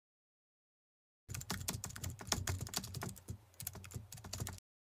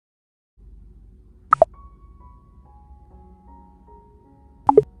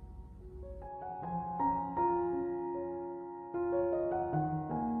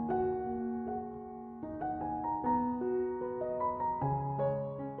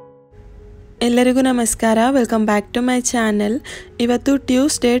ಎಲ್ಲರಿಗೂ ನಮಸ್ಕಾರ, welcome back to my channel. ಇವತ್ತು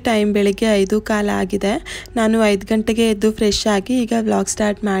ಟ್ಯೂಸ್ಡೇ, ಟೈಮ್ ಬೆಳಿಗ್ಗೆ 5:15 ಆಗಿದೆ. ನಾನು 5 ಗಂಟೆಗೆ ಎದ್ದು ಫ್ರೆಶ್ ಆಗಿ ಈಗ ವ್ಲಾಗ್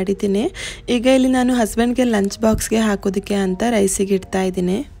ಸ್ಟಾರ್ಟ್ ಮಾಡಿದ್ದೀನಿ. ಈಗ ಇಲ್ಲಿ ನಾನು ಹಸ್ಬೆಂಡ್ಗೆ ಲಂಚ್ ಬಾಕ್ಸ್ಗೆ ಹಾಕೋದಕ್ಕೆ ಅಂತ ರೈಸಿಗೆ ಇಡ್ತಾ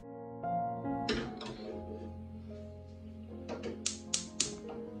ಇದ್ದೀನಿ.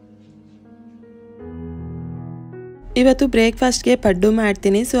 ಇವತ್ತು ಬ್ರೇಕ್ಫಾಸ್ಟ್ಗೆ ಪಡ್ಡು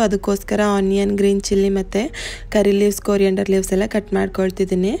ಮಾಡ್ತೀನಿ. ಸೊ ಅದಕ್ಕೋಸ್ಕರ ಆನಿಯನ್, ಗ್ರೀನ್ ಚಿಲ್ಲಿ ಮತ್ತು ಕರಿ ಲೀವ್ಸ್, ಕೊರಿಯಂಡರ್ ಲೀವ್ಸ್ ಎಲ್ಲ ಕಟ್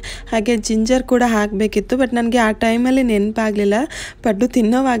ಮಾಡ್ಕೊಳ್ತಿದ್ದೀನಿ. ಹಾಗೆ ಜಿಂಜರ್ ಕೂಡ ಹಾಕಬೇಕಿತ್ತು, ಬಟ್ ನನಗೆ ಆ ಟೈಮಲ್ಲಿ ನೆನಪಾಗಲಿಲ್ಲ. ಪಡ್ಡು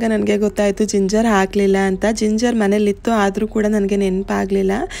ತಿನ್ನೋವಾಗ ನನಗೆ ಗೊತ್ತಾಯಿತು ಜಿಂಜರ್ ಹಾಕಲಿಲ್ಲ ಅಂತ. ಜಿಂಜರ್ ಮನೇಲಿತ್ತು, ಆದರೂ ಕೂಡ ನನಗೆ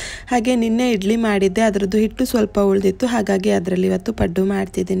ನೆನಪಾಗಲಿಲ್ಲ. ಹಾಗೆ ನಿನ್ನೆ ಇಡ್ಲಿ ಮಾಡಿದ್ದೆ, ಅದರದ್ದು ಹಿಟ್ಟು ಸ್ವಲ್ಪ ಉಳಿದಿತ್ತು, ಹಾಗಾಗಿ ಅದರಲ್ಲಿ ಇವತ್ತು ಪಡ್ಡು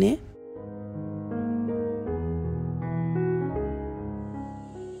ಮಾಡ್ತಿದ್ದೀನಿ.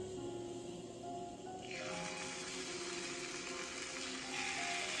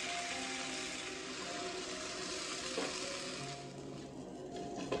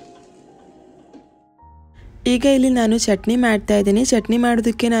 ಈಗ ಇಲ್ಲಿ ನಾನು ಚಟ್ನಿ ಮಾಡ್ತಾ ಇದ್ದೀನಿ. ಚಟ್ನಿ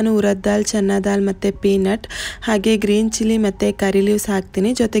ಮಾಡೋದಕ್ಕೆ ನಾನು ಉರದ್ ದಾಲ್, ಚನ್ನ ದಾಲ್ ಮತ್ತು ಪೀನಟ್, ಹಾಗೆ ಗ್ರೀನ್ ಚಿಲ್ಲಿ ಮತ್ತು ಕರಿ ಲೀವ್ಸ್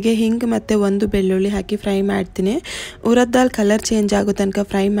ಹಾಕ್ತೀನಿ. ಜೊತೆಗೆ ಹಿಂಗ್ ಮತ್ತು 1 ಬೆಳ್ಳುಳ್ಳಿ ಹಾಕಿ ಫ್ರೈ ಮಾಡ್ತೀನಿ. ಉರದ್ ದಾಲ್ ಕಲರ್ ಚೇಂಜ್ ಆಗೋ ತನಕ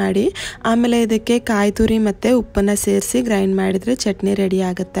ಫ್ರೈ ಮಾಡಿ ಆಮೇಲೆ ಇದಕ್ಕೆ ಕಾಯಿ ತುರಿ ಮತ್ತು ಉಪ್ಪನ್ನು ಸೇರಿಸಿ ಗ್ರೈಂಡ್ ಮಾಡಿದರೆ ಚಟ್ನಿ ರೆಡಿ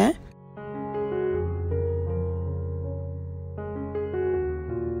ಆಗುತ್ತೆ.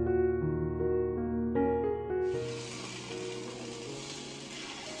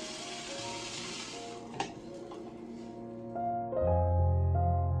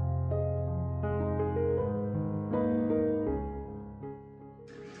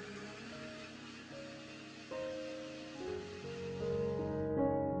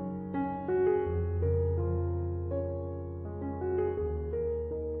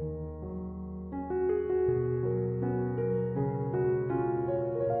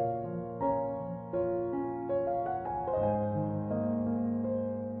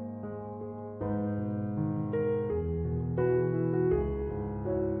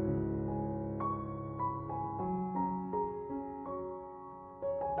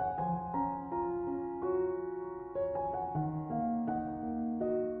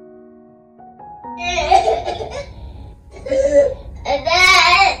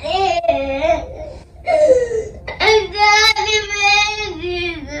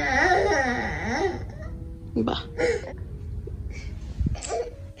 ಬಾ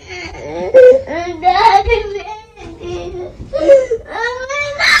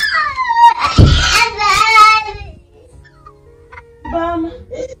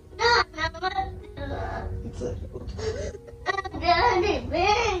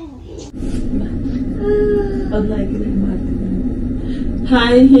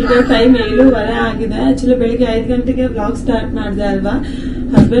ಹಾಯ್, ಈಗ ಟೈಮ್ 7:15 ಆಗಿದೆ. ಆಕ್ಚುಲಿ ಬೆಳಿಗ್ಗೆ 5 ಗಂಟೆಗೆ ವ್ಲಾಗ್ ಸ್ಟಾರ್ಟ್ ಮಾಡಿದೆ ಅಲ್ವಾ.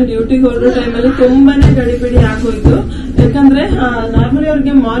 ಹಸ್ಬೆಂಡ್ ಡ್ಯೂಟಿಗೆ ಹೊರಡೋ ಟೈಮಲ್ಲಿ ತುಂಬಾನೇ ಗಡಿಬಿಡಿ ಆಗೋಯ್ತು. ಯಾಕಂದ್ರೆ ನಾರ್ಮಲಿ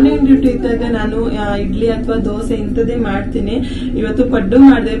ಅವ್ರಿಗೆ ಮಾರ್ನಿಂಗ್ ಡ್ಯೂಟಿ ಇದ್ದಾಗ ನಾನು ಇಡ್ಲಿ ಅಥವಾ ದೋಸೆ ಇಂಥದ್ದೇ ಮಾಡ್ತೀನಿ. ಇವತ್ತು ಪಡ್ಡು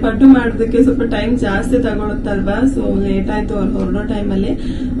ಮಾಡಿದೆ. ಪಡ್ಡು ಮಾಡೋದಕ್ಕೆ ಸ್ವಲ್ಪ ಟೈಮ್ ಜಾಸ್ತಿ ತಗೊಳುತ್ತಲ್ವಾ, ಸೊ ಲೇಟ್ ಆಯ್ತು ಅವ್ರು ಹೊರಡೋ ಟೈಮಲ್ಲಿ.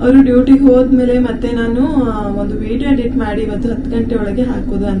 ಅವರು ಡ್ಯೂಟಿಗೆ ಹೋದ್ಮೇಲೆ ಮತ್ತೆ ನಾನು ಒಂದು ವಿಡಿಯೋ ಎಡಿಟ್ ಮಾಡಿ ಇವತ್ತು 10 ಗಂಟೆ ಒಳಗೆ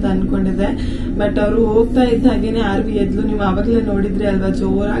ಹಾಕೋದು ಅಂತ ಅನ್ಕೊಂಡಿದ್ದೆ. ಬಟ್ ಅವರು ಹೋಗ್ತಾ ಇದ್ದ ಹಾಗೇನೆ ಆರ್ವಿ ಎದ್ಲು. ನೀವು ಆವಾಗಲೇ ನೋಡಿದ್ರಿ ಅಲ್ವಾ,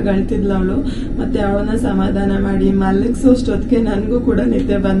 ಜೋರಾಗಿ ಅಳ್ತಿದ್ಲು ಅವಳು. ಮತ್ತೆ ಅವಳನ್ನ ಸಮಾಧಾನ ಮಾಡಿ ಮಲಗಿಸೋಷ್ಟೊತ್ತಿಗೆ ನನಗೂ ಕೂಡ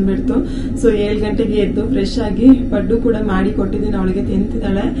ನಿದ್ದೆ ಬಂದ್ಬಿಡ್ತು. ಸೊ 7 ಗಂಟೆಗೆ ಎದ್ದು ಫ್ರೆಶ್ ಆಗಿ ಪಡ್ಡು ಕೂಡ ಮಾಡಿ ಕೊಟ್ಟಿದ್ದೀನಿ. ಅವಳಿಗೆ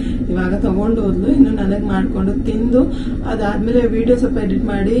ತಿಂತಿದ್ದಾಳೆ. ಇವಾಗ ತಗೊಂಡು ಹೋದ್ಲು. ಇನ್ನು ನನಗೆ ಮಾಡ್ಕೊಂಡು ತಿಂದು ಅದಾದ್ಮೇಲೆ ವಿಡಿಯೋ ಸ್ವಲ್ಪ ಎಡಿಟ್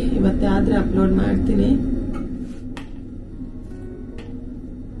ಮಾಡಿ ಇವತ್ತೇ ಆದ್ರೆ ಅಪ್ಲೋಡ್ ಮಾಡ್ತೀನಿ.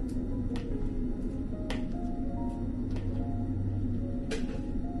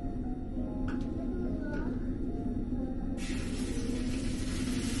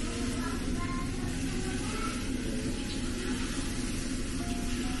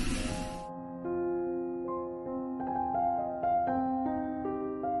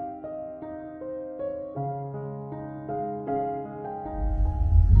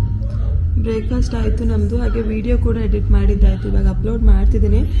 ಬ್ರೇಕ್ಫಾಸ್ಟ್ ಆಯಿತು ನಮ್ಮದು. ಹಾಗೆ ವಿಡಿಯೋ ಕೂಡ ಎಡಿಟ್ ಮಾಡಿದ್ದಾಯಿತು. ಇವಾಗ ಅಪ್ಲೋಡ್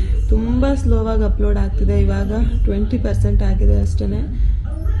ಮಾಡ್ತಿದ್ದೀನಿ. ತುಂಬ ಸ್ಲೋವಾಗಿ ಅಪ್ಲೋಡ್ ಆಗ್ತಿದೆ. ಇವಾಗ 20% ಆಗಿದೆ ಅಷ್ಟೇ.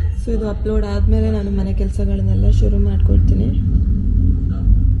 ಸೊ ಇದು ಅಪ್ಲೋಡ್ ಆದಮೇಲೆ ನಾನು ಮನೆ ಕೆಲಸಗಳನ್ನೆಲ್ಲ ಶುರು ಮಾಡ್ಕೊಳ್ತೀನಿ.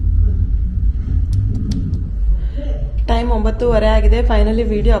 ಟೈಮ್ 9:15 ಆಗಿದೆ. ಫೈನಲಿ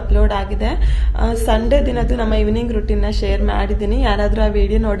ವಿಡಿಯೋ ಅಪ್ಲೋಡ್ ಆಗಿದೆ. ಸಂಡೇ ದಿನದ್ದು ನಮ್ಮ ಈವ್ನಿಂಗ್ ರುಟೀನ್ನ ಶೇರ್ ಮಾಡಿದ್ದೀನಿ. ಯಾರಾದರೂ ಆ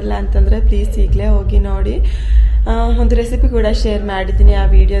ವಿಡಿಯೋ ನೋಡಿಲ್ಲ ಅಂತಂದರೆ ಪ್ಲೀಸ್ ಈಗಲೇ ಹೋಗಿ ನೋಡಿ. ಒಂದು ರೆಸಿಪಿ ಕೂಡ ಶೇರ್ ಮಾಡಿದ್ದೀನಿ ಆ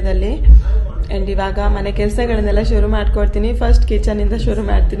ವಿಡಿಯೋದಲ್ಲಿ. ಆ್ಯಂಡ್ ಇವಾಗ ಮನೆ ಕೆಲಸಗಳನ್ನೆಲ್ಲ ಶುರು ಮಾಡ್ಕೊಳ್ತೀನಿ. ಫಸ್ಟ್ ಕಿಚನಿಂದ ಶುರು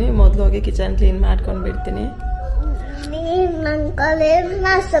ಮಾಡ್ತೀನಿ. ಮೊದಲು ಹೋಗಿ ಕಿಚನ್ ಕ್ಲೀನ್ ಮಾಡ್ಕೊಂಡು ಬಿಡ್ತೀನಿ.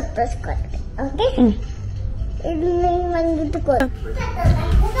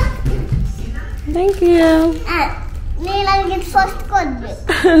 Thank you.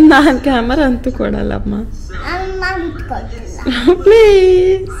 ನಾನು ಕ್ಯಾಮರಾ ಅಂತೂ ಕೊಡಲ್ಲಮ್ಮ,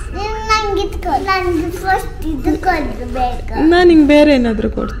 ಪ್ಲೀಸ್. ನಾನು ನಿಂಗೆ ಬೇರೆ ಏನಾದರೂ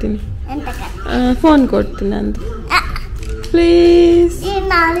ಕೊಡ್ತೀನಿ. ಫೋನ್ ಕೊಡ್ತೀನಿ ನಂದು. ಪ್ಲೀಸ್.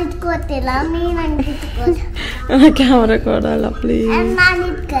 ಕ್ಯಾಮ್ರಾ ಕೊಡಲ್ಲ ಪ್ಲೀಸ್.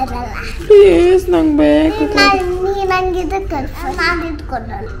 ಪ್ಲೀಸ್ ನಂಗೆ ಬೇಕು.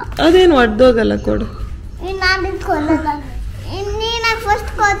 ಅದೇನು ಒಡ್ದೋಗಲ್ಲ ಕೊಡು.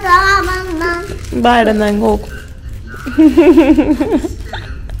 ಬೇಡ ನಂಗೆ ಹೋಗು.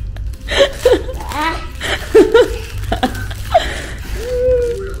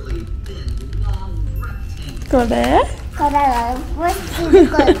 ಕೊಡೆ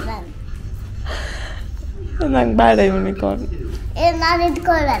ನಂಗೆ ಬೇಡ ಯೂನಿಕಾರ್ನ್.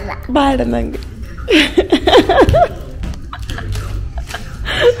 ಬೇಡ ನಂಗೆ.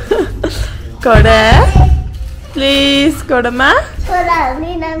 ಕೊಡೆ ಪ್ಲೀಸ್ ಕೊಡಮ್ಮ.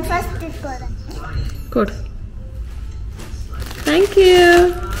 ಕೊಡು. Thank you.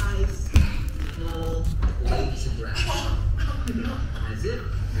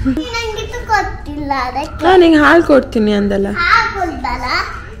 ನಾನು ನಿಂಗೆ ಹಾಲು ಕೊಡ್ತೀನಿ ಅಂದಲ್ಲ.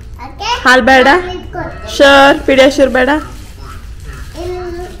 ಹಾಲು ಬೇಡ. ಶೋರ್ ಪೀಡಿಯಾಶ್ಯೂರ್ ಬೇಡ.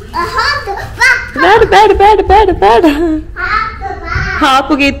 ಬೇಡ ಬೇಡ ಬೇಡ ಬೇಡ ಬೇಡ.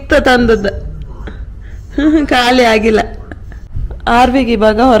 ಹಾಪುಗೆ ಇತ್ತು ತಂದದ್ದು, ಖಾಲಿ ಆಗಿಲ್ಲ. ಆರ್ವಿಗೆ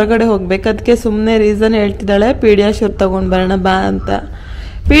ಇವಾಗ ಹೊರಗಡೆ ಹೋಗ್ಬೇಕು, ಅದಕ್ಕೆ ಸುಮ್ಮನೆ ರೀಸನ್ ಹೇಳ್ತಿದ್ದಾಳೆ ಪೀಡಿಯಾಶ್ಯೂರ್ ತಗೊಂಡ್ ಬರೋಣ ಬಾ ಅಂತ.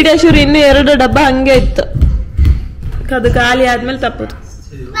 ಪೀಡಿಯಾಶ್ಯೂರ್ ಇನ್ನೂ 2 ಡಬ್ಬ ಹಂಗೆ ಇತ್ತು, ಅದು ಖಾಲಿ ಆದ್ಮೇಲೆ ತಪ್ಪುದು.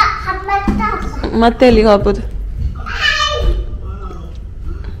 ಮತ್ತೆ ಎಲ್ಲಿಗೆ ಹೋಗ್ಬೋದು?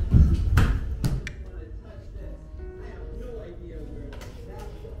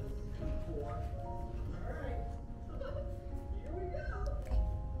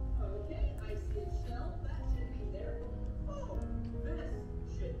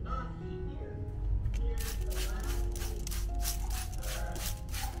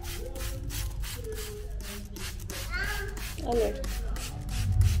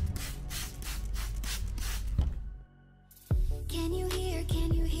 Can you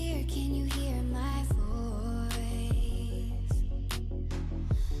hear my voice?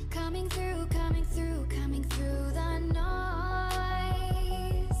 Coming through the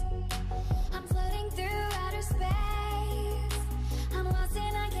noise. I'm floating through outer space. I'm lost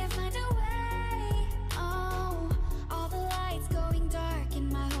and I can't find a way. Oh, all the lights going dark and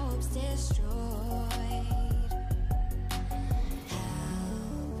my hopes destroyed.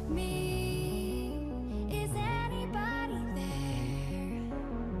 Help me. Is anybody there?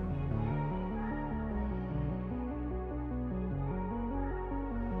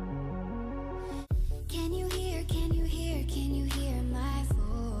 Can you hear my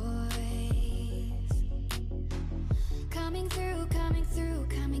voice? Coming through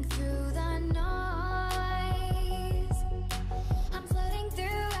the noise. I'm floating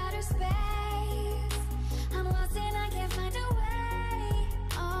through outer space. I'm lost and I can't find a way.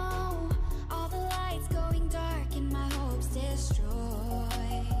 Oh, all the lights going dark and my hopes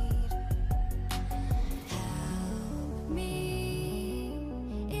destroyed. Help me.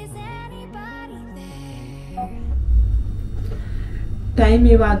 Is anybody there? Time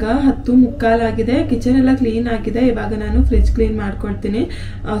ಇವಾಗ 10:15 ಆಗಿದೆ. Kitchen ಎಲ್ಲ clean ಆಗಿದೆ. ಇವಾಗ ನಾನು fridge clean ಮಾಡ್ಕೊಳ್ತೀನಿ.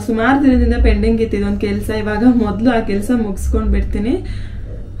 ಸುಮಾರು ದಿನದಿಂದ pending ಇತ್ತಿದೆ ಒಂದು ಕೆಲಸ. ಇವಾಗ ಮೊದಲು ಆ ಕೆಲಸ ಮುಗಿಸ್ಕೊಂಡು ಬಿಡ್ತೀನಿ.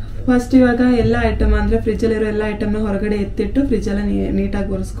 ಫಸ್ಟ್ ಇವಾಗ ಎಲ್ಲ ಐಟಮ್ ಅಂದ್ರೆ ಫ್ರಿಜ್ ಅಲ್ಲಿರೋ ಎಲ್ಲ ಐಟಮ್ನ ಹೊರಗಡೆ ಎತ್ತಿಟ್ಟು ಫ್ರಿಜ್ ಎಲ್ಲ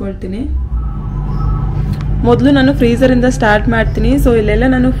ನೀಟಾಗಿ ಒರೆಸ್ಕೊಳ್ತೀನಿ. ಮೊದಲು ನಾನು ಫ್ರೀಸರ್ ಇಂದ ಸ್ಟಾರ್ಟ್ ಮಾಡ್ತೀನಿ. ಸೊ ಇಲ್ಲೆಲ್ಲ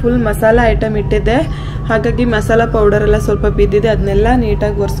ನಾನು ಫುಲ್ ಮಸಾಲಾ ಐಟಮ್ ಇಟ್ಟಿದ್ದೆ, ಹಾಗಾಗಿ ಮಸಾಲಾ ಪೌಡರ್ ಎಲ್ಲ ಸ್ವಲ್ಪ ಬಿದ್ದಿದೆ, ಅದನ್ನೆಲ್ಲ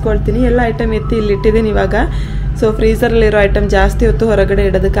ನೀಟಾಗಿ ಒರೆಸ್ಕೊಳ್ತೀನಿ. ಎಲ್ಲ ಐಟಮ್ ಎತ್ತಿ ಇಲ್ಲಿ ಇಟ್ಟಿದ್ದೀನಿ ಇವಾಗ. ಸೊ ಫ್ರೀಸರಲ್ಲಿರೋ ಐಟಮ್ ಜಾಸ್ತಿ ಹೊತ್ತು ಹೊರಗಡೆ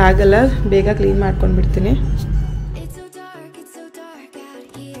ಇಡೋದಕ್ಕಾಗಲ್ಲ, ಬೇಗ ಕ್ಲೀನ್ ಮಾಡ್ಕೊಂಡು ಬಿಡ್ತೀನಿ.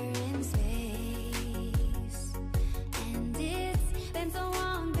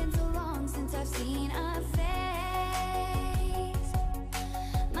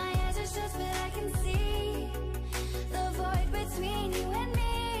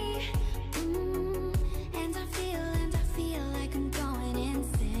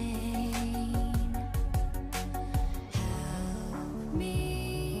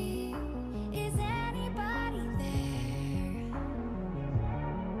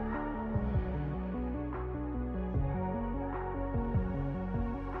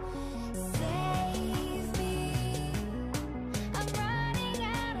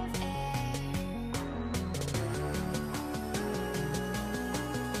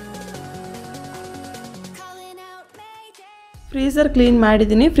 ಫ್ರೀಸರ್ ಕ್ಲೀನ್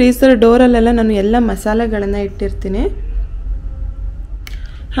ಮಾಡಿದ್ದೀನಿ. ಫ್ರೀಸರ್ ಡೋರಲ್ಲೆಲ್ಲ ನಾನು ಎಲ್ಲ ಮಸಾಲೆಗಳನ್ನು ಇಟ್ಟಿರ್ತೀನಿ.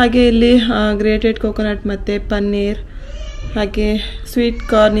 ಹಾಗೆ ಇಲ್ಲಿ ಗ್ರೇಟೆಡ್ ಕೋಕೋನಟ್ ಮತ್ತು ಪನ್ನೀರ್ ಹಾಗೆ ಸ್ವೀಟ್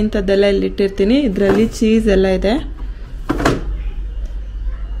ಕಾರ್ನ್ ಇಂಥದ್ದೆಲ್ಲ ಇಲ್ಲಿ ಇಟ್ಟಿರ್ತೀನಿ. ಇದರಲ್ಲಿ ಚೀಸ್ ಎಲ್ಲ ಇದೆ.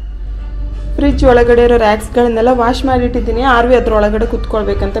 ಫ್ರಿಜ್ ಒಳಗಡೆ ಇರೋ ರ್ಯಾಕ್ಸ್ಗಳನ್ನೆಲ್ಲ ವಾಶ್ ಮಾಡಿಟ್ಟಿದ್ದೀನಿ. ಆರ್ವಿ ಅದ್ರ ಒಳಗಡೆ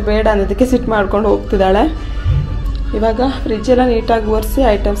ಕುತ್ಕೊಳ್ಬೇಕಂತ ಬೇಡ ಅನ್ನೋದಕ್ಕೆ ಸಿಟ್ ಮಾಡ್ಕೊಂಡು ಹೋಗ್ತಿದ್ದಾಳೆ. ಇವಾಗ ಫ್ರಿಜ್ಜೆಲ್ಲ ನೀಟಾಗಿ ಒರೆಸಿ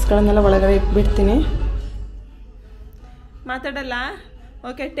ಐಟಮ್ಸ್ಗಳನ್ನೆಲ್ಲ ಒಳಗಡೆ ಇಟ್ಬಿಡ್ತೀನಿ. ಮಾತಾಡಲ್ಲ?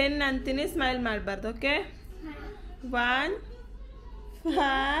 ಓಕೆ 10 ಅಂತೀನಿ, ಸ್ಮೈಲ್ ಮಾಡಬಾರ್ದು. ಓಕೆ 1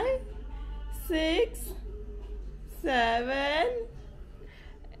 5 6 7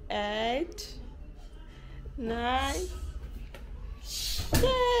 8 9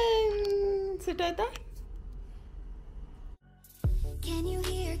 10. ಸಿಟ್ ಆಯ್ತಾ? Can you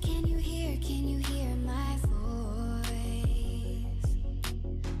hear, can you hear, can you hear my voice?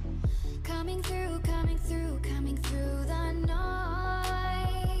 Coming through, coming through, coming through the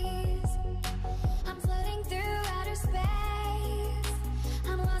noise. I'm floating through outer space.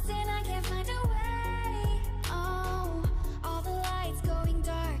 I'm lost and I can't find a way. Oh, all the lights going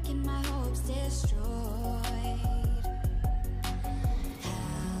dark and my hopes destroyed.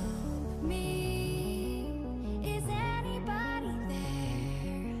 Help me. Is anybody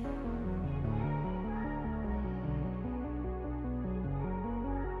there?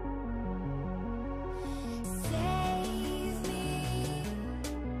 Save me.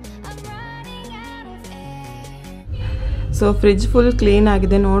 I'm running out of air. So fridge full clean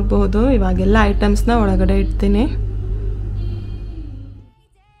ಆಗಿದೆ ನೋಡಬಹುದು. ಇವಾಗೆಲ್ಲ ಐಟಮ್ಸ್ನ ಒಳಗಡೆ ಇಡ್ತೀನಿ.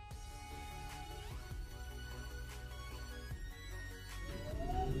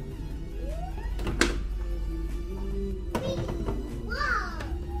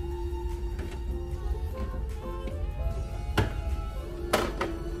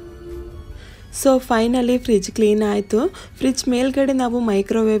 So finally fridge clean ಆಯಿತು. Fridge ಮೇಲ್ಗಡೆ ನಾವು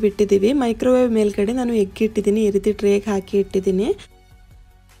microwave ಇಟ್ಟಿದ್ದೀವಿ. Microwave ಮೇಲ್ಗಡೆ ನಾನು ಎಗ್ ಇಟ್ಟಿದ್ದೀನಿ, ಈ ರೀತಿ ಟ್ರೇಗೆ ಹಾಕಿ ಇಟ್ಟಿದ್ದೀನಿ.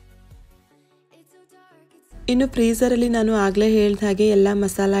 ಇನ್ನು ಫ್ರೀಝರಲ್ಲಿ ನಾನು ಆಗಲೇ ಹೇಳಿದ ಹಾಗೆ ಎಲ್ಲ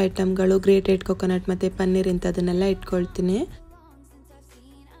ಮಸಾಲ ಐಟಮ್ಗಳು, ಗ್ರೇಟೆಡ್ ಕೊಕೊನಟ್ ಮತ್ತು ಪನ್ನೀರ್ ಇಂಥದನ್ನೆಲ್ಲ ಇಟ್ಕೊಳ್ತೀನಿ.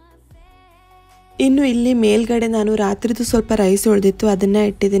 ಇನ್ನು ಇಲ್ಲಿ ಮೇಲ್ಗಡೆ ನಾನು ರಾತ್ರಿದು ಸ್ವಲ್ಪ ರೈಸ್ ಉಳಿದಿತ್ತು, ಅದನ್ನು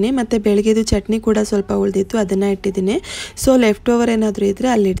ಇಟ್ಟಿದ್ದೀನಿ. ಮತ್ತು ಬೆಳಗ್ಗೆದು ಚಟ್ನಿ ಕೂಡ ಸ್ವಲ್ಪ ಉಳಿದಿತ್ತು, ಅದನ್ನು ಇಟ್ಟಿದ್ದೀನಿ. ಸೊ ಲೆಫ್ಟ್ ಓವರ್ ಏನಾದರೂ ಇದ್ದರೆ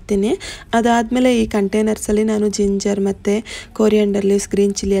ಅಲ್ಲಿ ಇಡ್ತೀನಿ. ಅದಾದಮೇಲೆ ಈ ಕಂಟೈನರ್ಸಲ್ಲಿ ನಾನು ಜಿಂಜರ್ ಮತ್ತು ಕೊರಿಯಾಂಡರ್ ಲೀವ್ಸ್,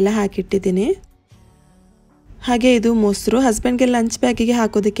 ಗ್ರೀನ್ ಚಿಲ್ಲಿ ಎಲ್ಲ ಹಾಕಿಟ್ಟಿದ್ದೀನಿ. ಹಾಗೆ ಇದು ಮೊಸರು, ಹಸ್ಬೆಂಡ್ಗೆ ಲಂಚ್ ಬ್ಯಾಗಿಗೆ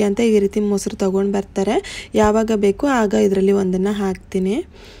ಹಾಕೋದಕ್ಕೆ ಅಂತ ಈ ರೀತಿ ಮೊಸರು ತೊಗೊಂಡು ಬರ್ತಾರೆ. ಯಾವಾಗ ಬೇಕು ಆಗ ಇದರಲ್ಲಿ ಒಂದನ್ನು ಹಾಕ್ತೀನಿ.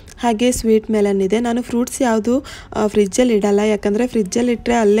 ಹಾಗೆ ಸ್ವೀಟ್ ಮೆಲನ್ ಇದೆ. ನಾನು ಫ್ರೂಟ್ಸ್ ಯಾವುದು ಫ್ರಿಜ್ಜಲ್ಲಿ ಇಡಲ್ಲ, ಯಾಕಂದರೆ ಫ್ರಿಜ್ಜಲ್ಲಿ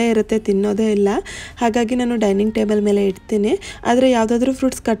ಇಟ್ಟರೆ ಅಲ್ಲೇ ಇರುತ್ತೆ, ತಿನ್ನೋದೇ ಇಲ್ಲ. ಹಾಗಾಗಿ ನಾನು ಡೈನಿಂಗ್ ಟೇಬಲ್ ಮೇಲೆ ಇಡ್ತೀನಿ. ಆದರೆ ಯಾವುದಾದ್ರೂ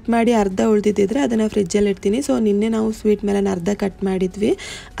ಫ್ರೂಟ್ಸ್ ಕಟ್ ಮಾಡಿ ಅರ್ಧ ಉಳಿದಿದ್ದರೆ ಅದನ್ನು ಫ್ರಿಜ್ಜಲ್ಲಿ ಇಡ್ತೀನಿ. ಸೊ ನಿನ್ನೆ ನಾವು ಸ್ವೀಟ್ ಮೆಲನ್ ಅರ್ಧ ಕಟ್ ಮಾಡಿದ್ವಿ,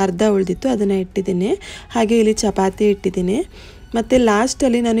 ಅರ್ಧ ಉಳಿದಿತ್ತು, ಅದನ್ನು ಇಟ್ಟಿದ್ದೀನಿ. ಹಾಗೆ ಇಲ್ಲಿ ಚಪಾತಿ ಇಟ್ಟಿದ್ದೀನಿ. ಮತ್ತು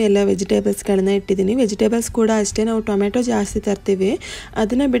ಲಾಸ್ಟಲ್ಲಿ ನಾನು ಎಲ್ಲ ವೆಜಿಟೇಬಲ್ಸ್ಗಳನ್ನ ಇಟ್ಟಿದ್ದೀನಿ. ವೆಜಿಟೇಬಲ್ಸ್ ಕೂಡ ಅಷ್ಟೇ, ನಾವು ಟೊಮೆಟೊ ಜಾಸ್ತಿ ತರ್ತೀವಿ.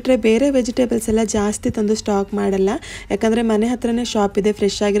 ಅದನ್ನು ಬಿಟ್ಟರೆ ಬೇರೆ ವೆಜಿಟೇಬಲ್ಸ್ ಎಲ್ಲ ಜಾಸ್ತಿ ತಂದು ಸ್ಟಾಕ್ ಮಾಡಲ್ಲ, ಯಾಕಂದರೆ ಮನೆ ಹತ್ರನೇ ಶಾಪ್ ಇದೆ,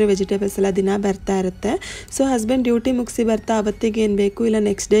 ಫ್ರೆಶ್ ಆಗಿರೋ ವೆಜಿಟೇಬಲ್ಸ್ ಎಲ್ಲ ದಿನ ಬರ್ತಾ ಇರುತ್ತೆ. ಸೊ ಹಸ್ಬೆಂಡ್ ಡ್ಯೂಟಿ ಮುಗಿಸಿ ಬರ್ತಾ ಅವತ್ತಿಗೆ ಏನು ಬೇಕು ಇಲ್ಲ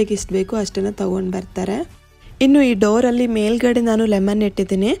ನೆಕ್ಸ್ಟ್ ಡೇಗೆ ಇಷ್ಟು ಬೇಕು ಅಷ್ಟನ್ನು ತೊಗೊಂಡು ಬರ್ತಾರೆ. ಇನ್ನು ಈ ಡೋರಲ್ಲಿ ಮೇಲ್ಗಡೆ ನಾನು ಲೆಮನ್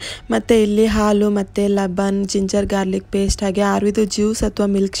ಇಟ್ಟಿದ್ದೀನಿ. ಮತ್ತು ಇಲ್ಲಿ ಹಾಲು ಮತ್ತು ಲಬನ್, ಜಿಂಜರ್ ಗಾರ್ಲಿಕ್ ಪೇಸ್ಟ್, ಹಾಗೆ ಆರ್ವಿದು ಜ್ಯೂಸ್ ಅಥವಾ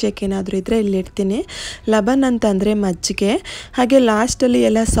ಮಿಲ್ಕ್ ಶೇಕ್ ಏನಾದರೂ ಇದ್ದರೆ ಇಲ್ಲಿ ಇಡ್ತೀನಿ. ಲಬನ್ ಅಂತಂದರೆ ಮಜ್ಜಿಗೆ. ಹಾಗೆ ಲಾಸ್ಟಲ್ಲಿ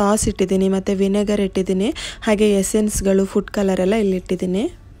ಎಲ್ಲ ಸಾಸ್ ಇಟ್ಟಿದ್ದೀನಿ ಮತ್ತು ವಿನೆಗರ್ ಇಟ್ಟಿದ್ದೀನಿ. ಹಾಗೆ ಎಸೆನ್ಸ್ಗಳು, ಫುಡ್ ಕಲರ್ ಎಲ್ಲ ಇಲ್ಲಿ ಇಟ್ಟಿದ್ದೀನಿ.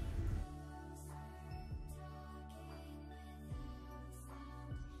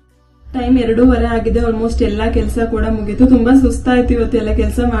 ಟೈಮ್ 2:15 ಆಗಿದೆ. ಆಲ್ಮೋಸ್ಟ್ ಎಲ್ಲ ಕೆಲಸ ಕೂಡ ಮುಗೀತು. ತುಂಬಾ ಸುಸ್ತಾಯ್ತು ಇವತ್ತು ಎಲ್ಲ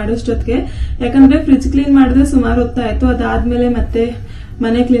ಕೆಲಸ ಮಾಡೋಷ್ಟೊತ್ತಿಗೆ, ಯಾಕಂದ್ರೆ ಫ್ರಿಜ್ ಕ್ಲೀನ್ ಮಾಡಿದ್ರೆ ಸುಮಾರು ಹೊತ್ತಾಯ್ತು. ಅದಾದ್ಮೇಲೆ ಮತ್ತೆ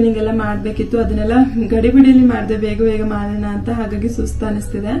ಮನೆ ಕ್ಲೀನಿಂಗ್ ಎಲ್ಲ ಮಾಡ್ಬೇಕಿತ್ತು, ಅದನ್ನೆಲ್ಲ ಗಡಿಬಿಡಿಲಿ ಮಾಡಿದೆ, ಬೇಗ ಬೇಗ ಮಾಡೋಣ ಅಂತ. ಹಾಗಾಗಿ ಸುಸ್ತು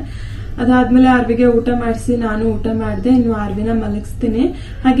ಅನಿಸ್ತಿದೆ. ಅದಾದ್ಮೇಲೆ ಆರ್ವಿಗೆ ಊಟ ಮಾಡಿಸಿ ನಾನು ಊಟ ಮಾಡಿದೆ. ಇನ್ನು ಆರ್ವಿನ ಮಲಗಿಸ್ತೀನಿ.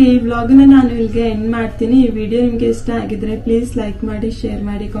 ಹಾಗೆ ಈ ವ್ಲಾಗ್ನ ನಾನು ಇಲ್ಲಿಗೆ ಎಂಡ್ ಮಾಡ್ತೀನಿ. ಈ ವಿಡಿಯೋ ನಿಮ್ಗೆ ಇಷ್ಟ ಆಗಿದ್ರೆ ಪ್ಲೀಸ್ ಲೈಕ್ ಮಾಡಿ, ಶೇರ್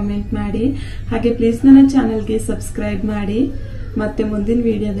ಮಾಡಿ, ಕಾಮೆಂಟ್ ಮಾಡಿ. ಹಾಗೆ ಪ್ಲೀಸ್ ನನ್ನ ಚಾನೆಲ್ಗೆ ಸಬ್ಸ್ಕ್ರೈಬ್ ಮಾಡಿ. ಮತ್ತೆ ಮುಂದಿನ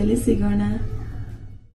ವಿಡಿಯೋದಲ್ಲಿ ಸಿಗೋಣ.